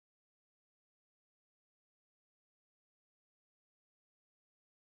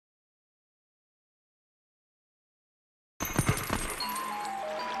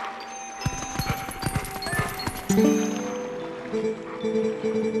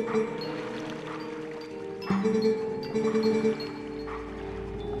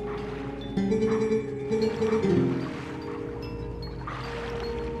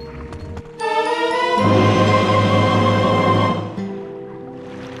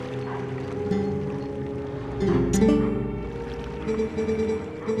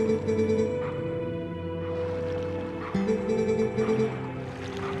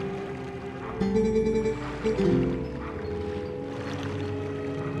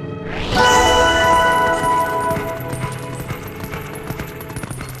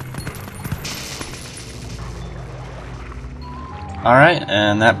Alright,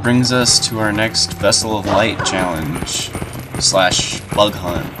 and that brings us to our next Vessel of Light challenge / bug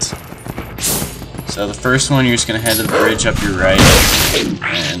hunt. So the first one, you're just going to head to the bridge up your right,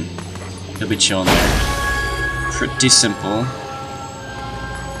 and you'll be chilling there. Pretty simple.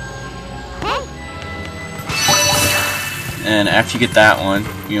 And after you get that one,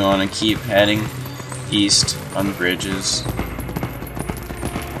 you want to keep heading east on the bridges.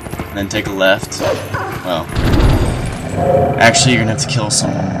 And then take a left. Well, actually you're going to have to kill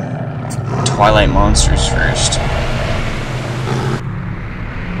some Twilight monsters first.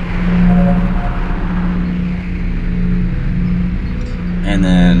 And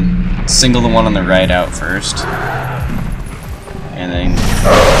then single the one on the right out first. And then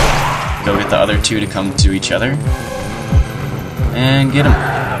go get the other two to come to each other. And get them.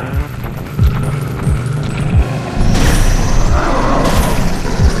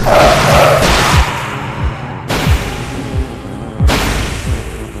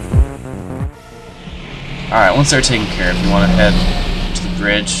 Alright, once they're taken care of, you want to head to the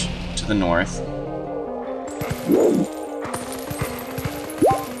bridge to the north.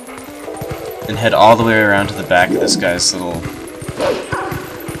 And head all the way around to the back of this guy's little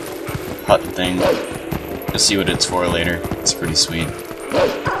hut thing. You'll see what it's for later. It's pretty sweet.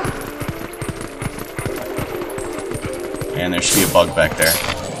 And there should be a bug back there.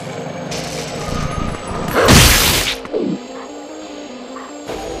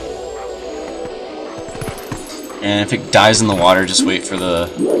 And if it dies in the water, just wait for the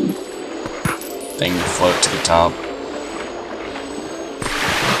thing to float to the top.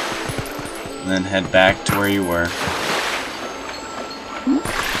 And then head back to where you were.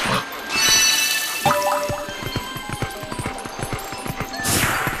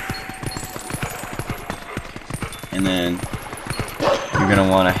 And then you're going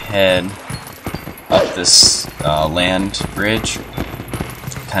to want to head up this land bridge,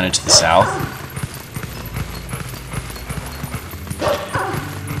 kind of to the south.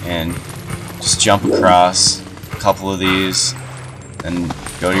 And just jump across a couple of these, and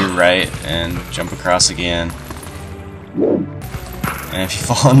go to your right and jump across again. And if you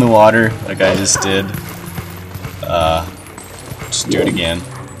fall in the water, like I just did, just do it again.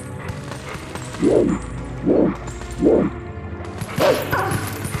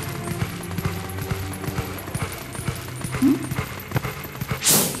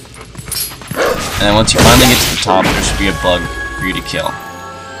 And then once you finally get to the top, there should be a bug for you to kill.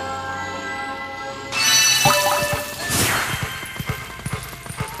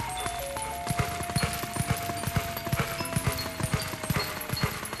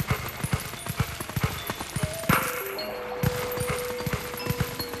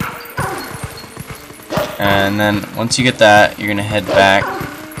 And then once you get that, you're gonna head back.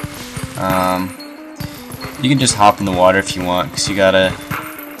 You can just hop in the water if you want, because you gotta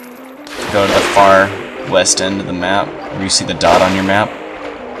go to the far west end of the map, where you see the dot on your map.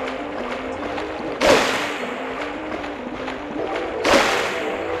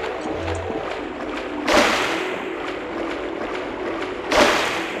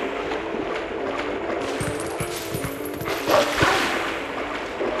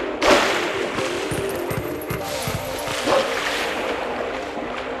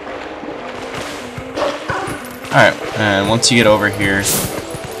 Alright, and once you get over here,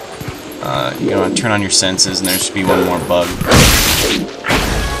 you're going to turn on your senses, and there should be one more bug.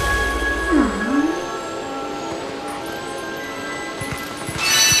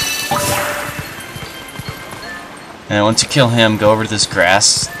 And once you kill him, go over to this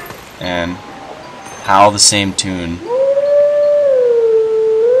grass and howl the same tune.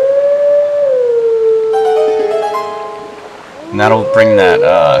 And that'll bring that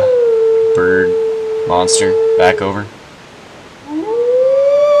bird monster back over.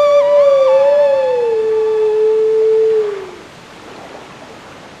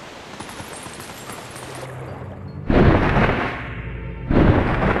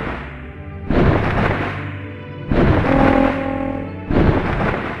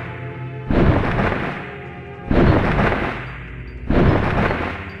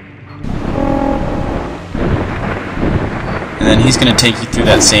 then he's going to take you through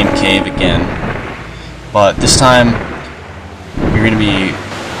that same cave again. But this time, you're going to be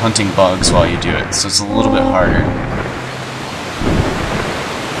hunting bugs while you do it, so it's a little bit harder.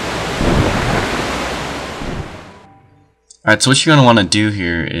 Alright, so what you're going to want to do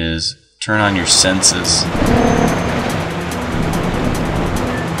here is turn on your senses.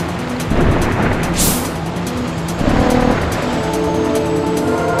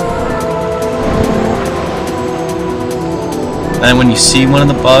 And then when you see one of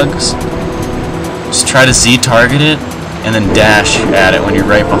the bugs, just try to Z-target it, and then dash at it when you're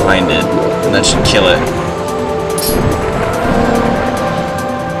right behind it, and that should kill it.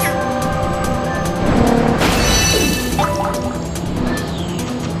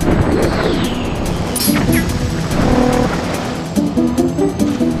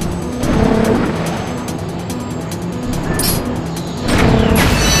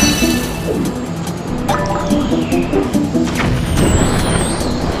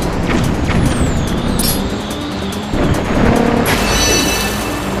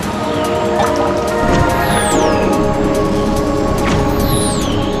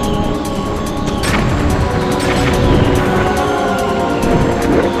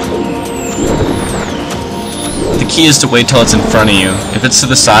 The key is to wait till it's in front of you. If it's to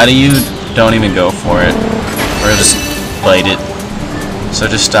the side of you, don't even go for it, or it'll just bite it. So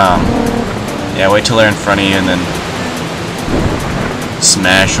just yeah, wait till they're in front of you and then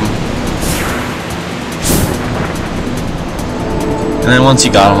smash them. And then once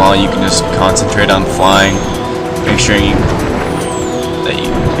you got them all, you can just concentrate on flying,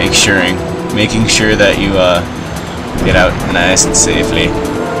 making sure that you get out nice and safely.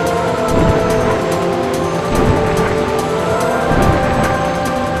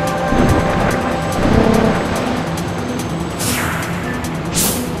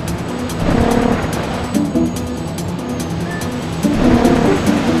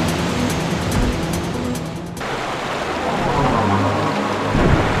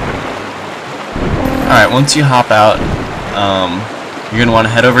 Alright, once you hop out, you're going to want to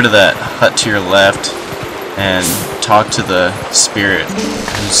head over to that hut to your left and talk to the spirit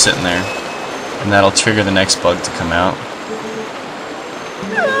who's sitting there, and that'll trigger the next bug to come out.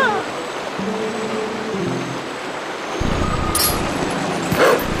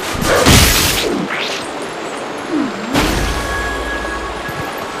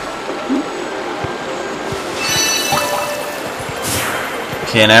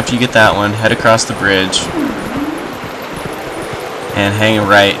 Okay, and after you get that one, head across the bridge and hang a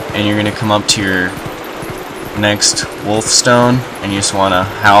right, and you're going to come up to your next wolf stone, and you just want to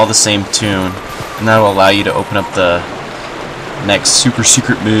howl the same tune, and that will allow you to open up the next super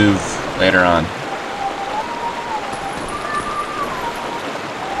secret move later on.